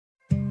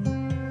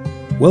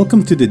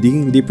Welcome to the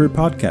Digging Deeper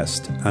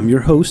podcast. I'm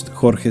your host,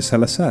 Jorge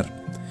Salazar.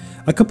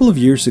 A couple of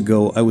years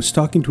ago, I was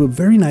talking to a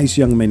very nice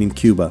young man in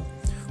Cuba,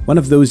 one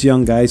of those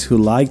young guys who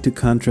like to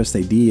contrast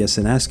ideas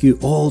and ask you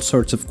all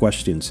sorts of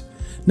questions.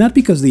 Not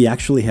because they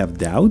actually have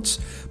doubts,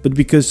 but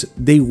because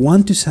they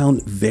want to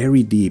sound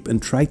very deep and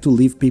try to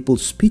leave people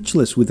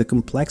speechless with the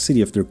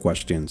complexity of their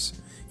questions.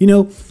 You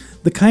know,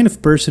 the kind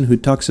of person who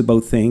talks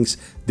about things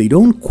they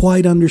don't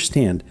quite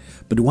understand,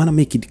 but want to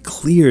make it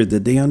clear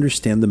that they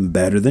understand them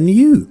better than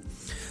you.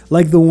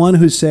 Like the one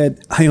who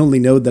said, I only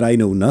know that I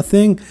know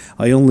nothing,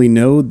 I only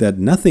know that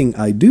nothing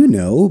I do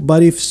know,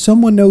 but if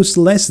someone knows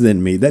less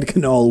than me, that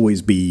can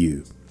always be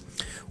you.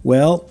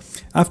 Well,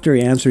 after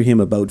I answered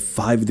him about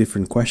 5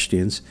 different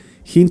questions,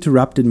 he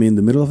interrupted me in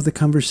the middle of the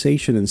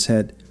conversation and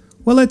said,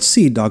 Well, let's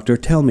see, doctor,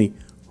 tell me,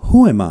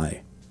 who am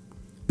I?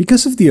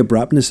 Because of the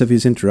abruptness of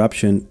his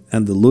interruption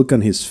and the look on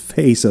his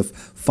face of,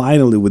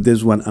 finally with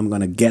this one, I'm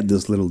going to get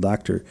this little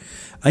doctor,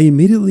 I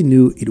immediately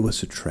knew it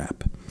was a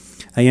trap.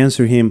 I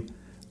answered him,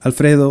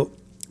 Alfredo,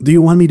 do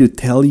you want me to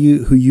tell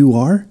you who you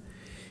are?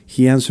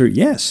 He answered,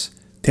 Yes,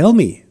 tell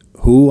me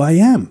who I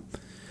am.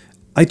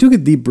 I took a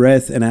deep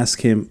breath and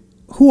asked him,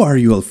 Who are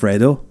you,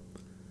 Alfredo?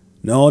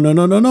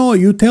 No,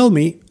 you tell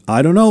me.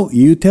 I don't know,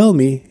 you tell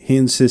me, he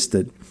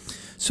insisted.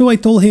 So I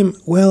told him,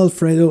 Well,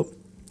 Alfredo,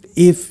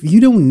 if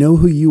you don't know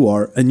who you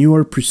are and you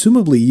are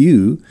presumably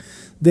you,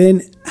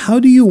 then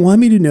how do you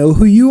want me to know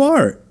who you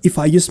are if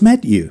I just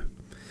met you?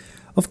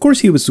 Of course,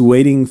 he was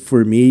waiting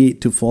for me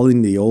to fall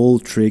in the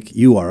old trick,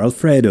 you are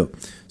Alfredo,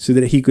 so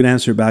that he could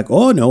answer back,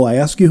 Oh, no, I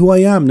ask you who I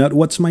am, not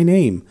what's my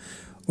name.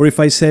 Or if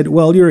I said,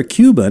 Well, you're a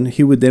Cuban,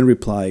 he would then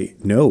reply,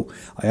 No,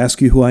 I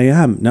ask you who I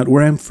am, not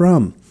where I'm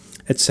from,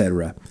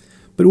 etc.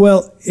 But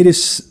well, it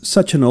is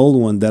such an old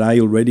one that I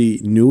already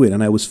knew it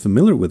and I was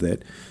familiar with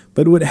it.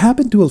 But what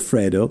happened to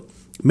Alfredo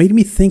made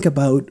me think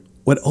about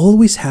what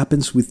always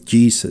happens with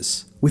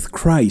Jesus, with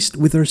Christ,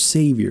 with our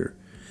Savior.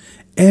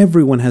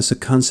 Everyone has a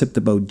concept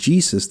about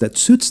Jesus that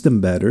suits them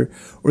better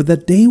or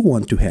that they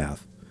want to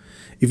have.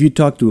 If you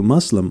talk to a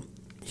Muslim,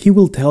 he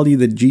will tell you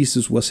that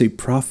Jesus was a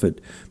prophet,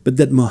 but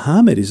that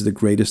Muhammad is the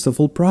greatest of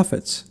all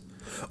prophets.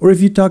 Or if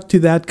you talk to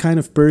that kind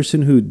of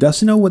person who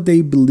doesn't know what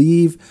they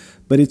believe,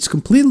 but it's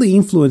completely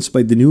influenced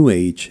by the New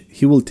Age,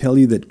 he will tell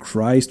you that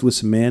Christ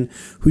was a man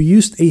who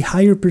used a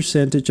higher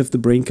percentage of the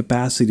brain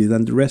capacity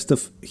than the rest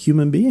of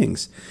human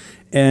beings,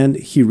 and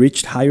he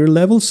reached higher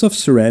levels of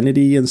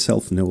serenity and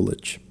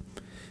self-knowledge.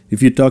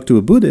 If you talk to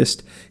a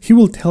Buddhist, he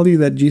will tell you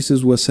that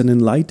Jesus was an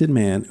enlightened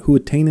man who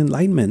attained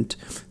enlightenment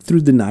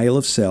through denial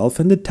of self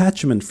and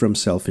detachment from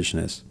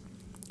selfishness.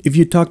 If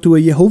you talk to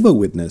a Jehovah's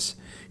Witness,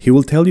 he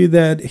will tell you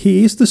that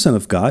he is the Son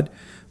of God,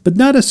 but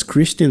not as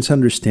Christians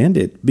understand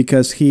it,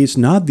 because he is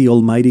not the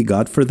Almighty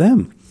God for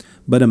them,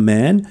 but a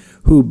man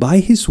who by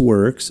his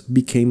works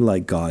became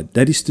like God,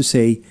 that is to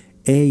say,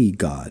 a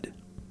God.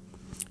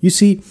 You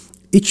see,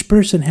 each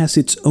person has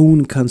its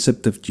own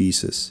concept of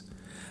Jesus.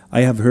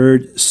 I have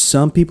heard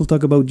some people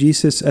talk about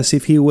Jesus as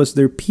if he was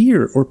their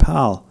peer or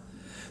pal.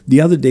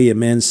 The other day a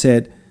man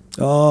said,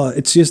 Oh,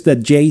 it's just that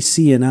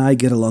JC and I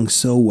get along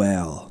so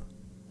well.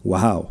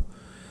 Wow.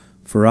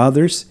 For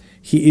others,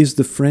 he is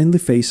the friendly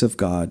face of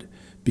God,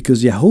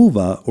 because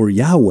Jehovah or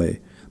Yahweh,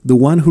 the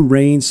one who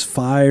rains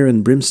fire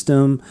and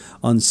brimstone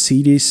on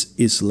cities,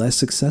 is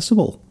less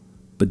accessible.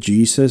 But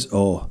Jesus,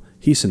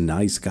 he's a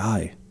nice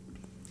guy.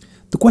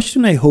 The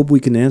question I hope we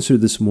can answer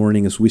this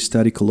morning as we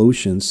study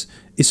Colossians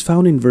is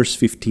found in verse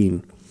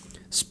 15.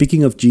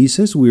 Speaking of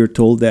Jesus, we are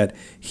told that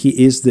he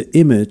is the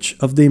image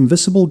of the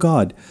invisible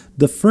God,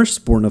 the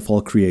firstborn of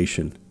all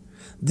creation.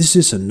 This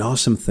is an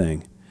awesome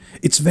thing.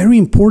 It's very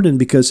important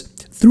because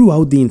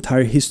throughout the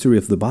entire history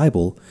of the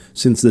Bible,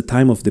 since the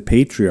time of the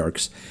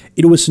patriarchs,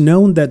 it was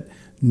known that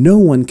no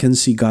one can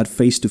see God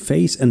face to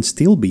face and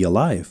still be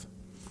alive.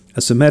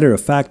 As a matter of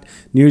fact,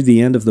 near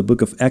the end of the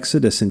book of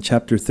Exodus in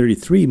chapter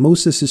 33,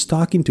 Moses is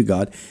talking to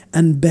God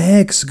and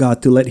begs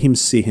God to let him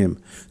see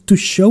him, to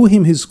show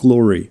him his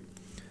glory.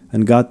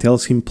 And God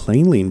tells him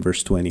plainly in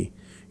verse 20,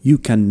 You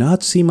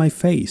cannot see my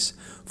face,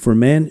 for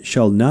man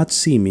shall not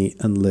see me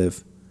and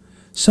live.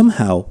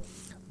 Somehow,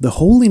 the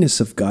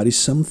holiness of God is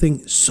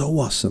something so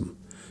awesome,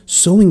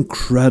 so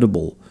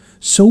incredible,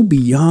 so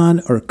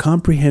beyond our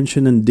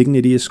comprehension and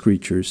dignity as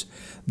creatures,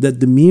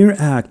 that the mere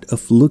act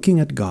of looking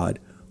at God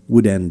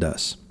would end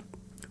us.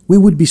 We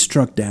would be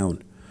struck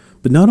down,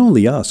 but not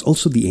only us,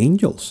 also the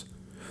angels.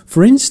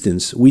 For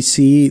instance, we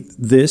see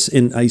this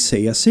in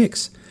Isaiah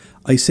 6.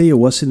 Isaiah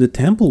was in the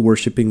temple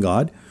worshiping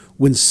God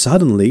when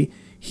suddenly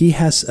he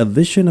has a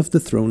vision of the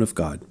throne of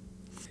God.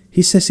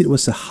 He says it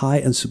was a high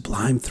and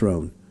sublime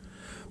throne.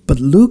 But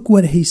look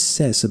what he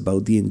says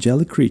about the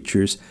angelic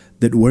creatures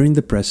that were in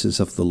the presence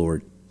of the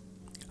Lord.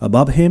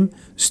 Above him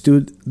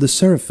stood the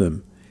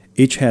seraphim.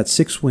 Each had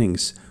 6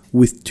 wings.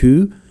 With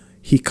 2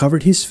 he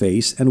covered his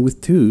face, and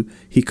with 2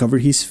 he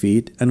covered his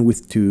feet, and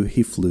with 2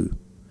 he flew.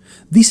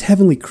 These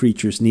heavenly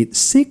creatures need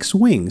 6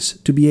 wings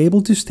to be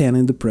able to stand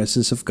in the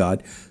presence of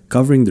God,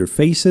 covering their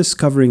faces,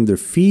 covering their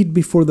feet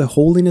before the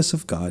holiness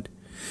of God.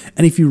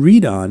 And if you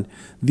read on,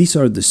 these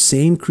are the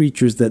same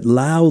creatures that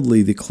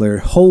loudly declare,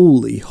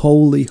 "Holy,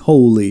 holy,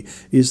 holy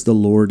is the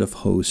Lord of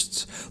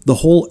hosts. The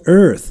whole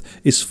earth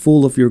is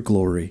full of your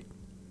glory."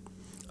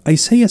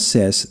 Isaiah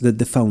says that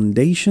the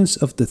foundations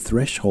of the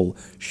threshold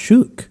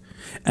shook,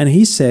 and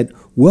he said,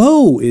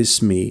 "Woe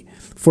is me,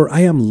 for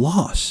I am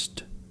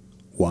lost."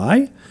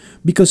 Why?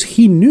 Because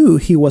he knew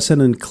he was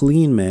an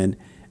unclean man,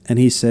 and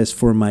he says,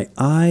 "For my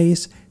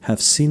eyes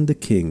have seen the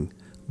King,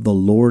 the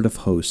Lord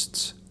of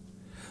hosts."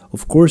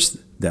 Of course,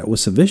 that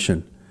was a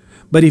vision.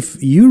 But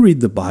if you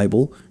read the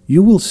Bible,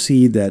 you will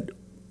see that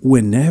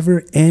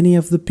whenever any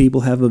of the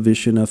people have a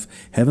vision of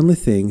heavenly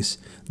things,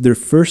 their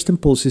first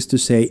impulse is to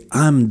say,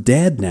 "I'm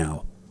dead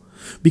now,"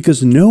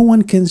 because no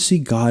one can see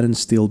God and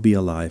still be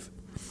alive.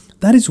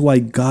 That is why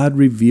God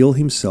revealed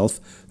himself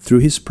through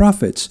his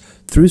prophets,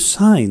 through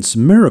signs,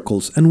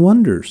 miracles, and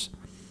wonders.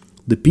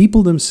 The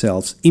people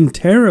themselves, in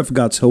terror of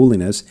God's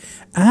holiness,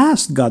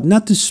 asked God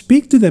not to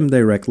speak to them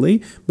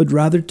directly, but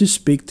rather to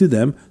speak to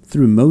them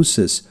through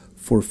Moses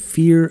for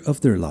fear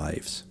of their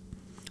lives.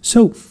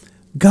 So,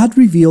 God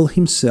revealed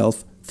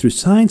himself through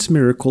signs,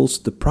 miracles,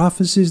 the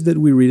prophecies that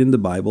we read in the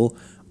Bible,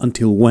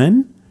 until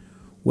when?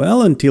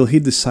 Well, until he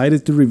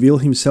decided to reveal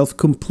himself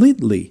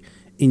completely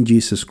in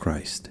Jesus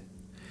Christ.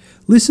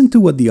 Listen to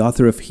what the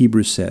author of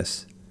Hebrews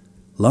says.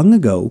 "Long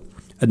ago,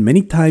 at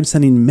many times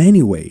and in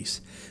many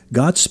ways,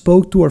 God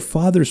spoke to our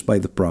fathers by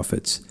the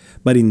prophets,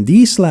 but in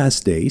these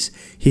last days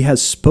he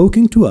has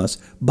spoken to us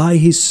by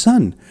his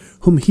Son,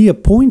 whom he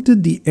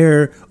appointed the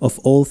heir of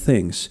all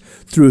things,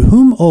 through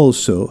whom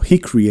also he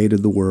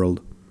created the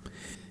world.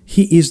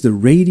 He is the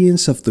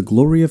radiance of the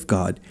glory of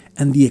God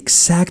and the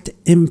exact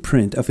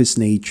imprint of his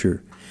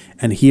nature,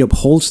 and he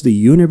upholds the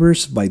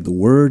universe by the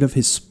word of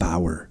his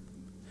power."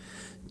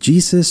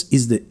 Jesus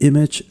is the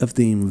image of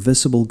the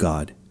invisible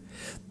God.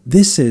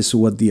 This is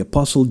what the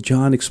Apostle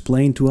John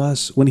explained to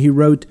us when he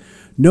wrote,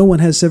 "No one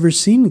has ever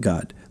seen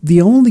God.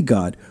 The only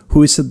God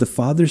who is at the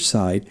Father's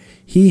side,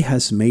 he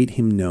has made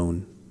him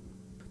known."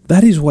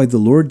 That is why the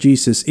Lord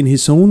Jesus in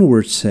his own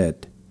words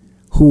said,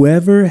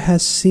 "Whoever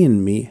has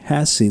seen me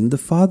has seen the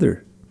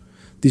Father."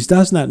 This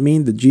does not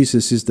mean that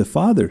Jesus is the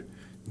Father.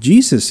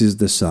 Jesus is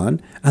the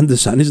Son, and the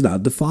Son is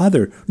not the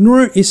Father,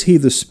 nor is he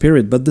the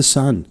Spirit, but the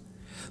Son.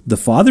 The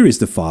Father is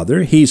the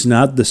Father, he is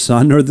not the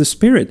Son or the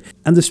Spirit,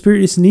 and the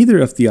Spirit is neither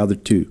of the other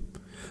two.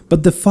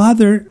 But the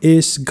Father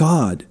is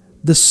God,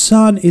 the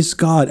Son is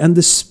God, and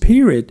the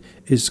Spirit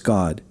is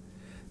God.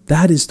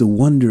 That is the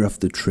wonder of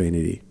the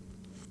Trinity.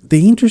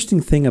 The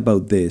interesting thing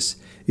about this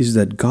is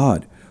that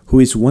God, who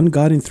is one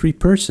God in three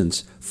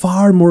persons,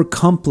 far more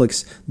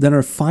complex than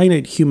our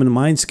finite human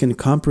minds can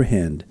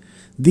comprehend,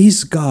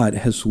 this God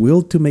has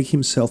willed to make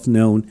himself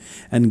known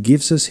and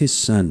gives us his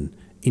Son,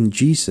 in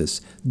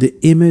Jesus, the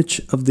image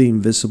of the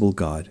invisible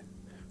God.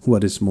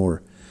 What is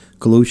more,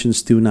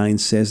 Colossians 2:9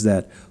 says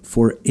that,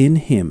 "For in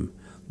him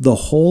the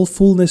whole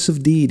fullness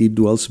of deity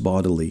dwells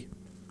bodily."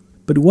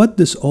 But what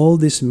does all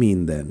this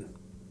mean then?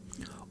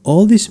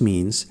 All this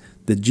means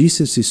that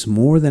Jesus is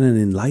more than an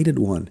enlightened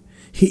one.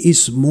 He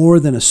is more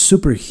than a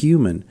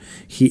superhuman.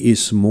 He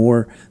is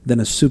more than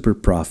a super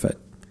prophet.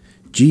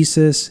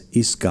 Jesus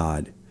is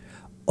God.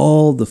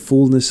 All the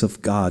fullness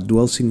of God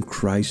dwells in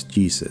Christ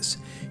Jesus.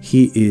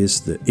 He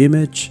is the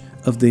image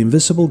of the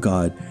invisible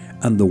God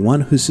and the one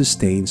who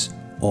sustains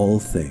all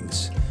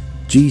things.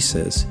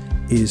 Jesus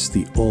is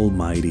the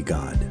Almighty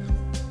God.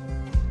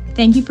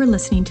 Thank you for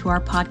listening to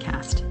our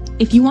podcast.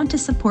 If you want to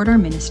support our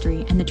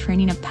ministry and the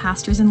training of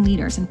pastors and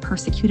leaders in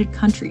persecuted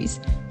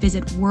countries,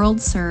 visit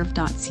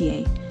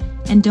worldserve.ca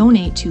and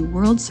donate to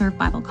World Serve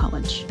Bible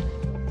College.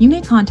 You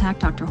may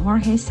contact Dr.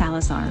 Jorge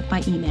Salazar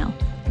by email,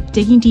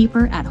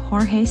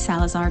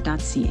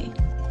 diggingdeeper@jorgesalazar.ca.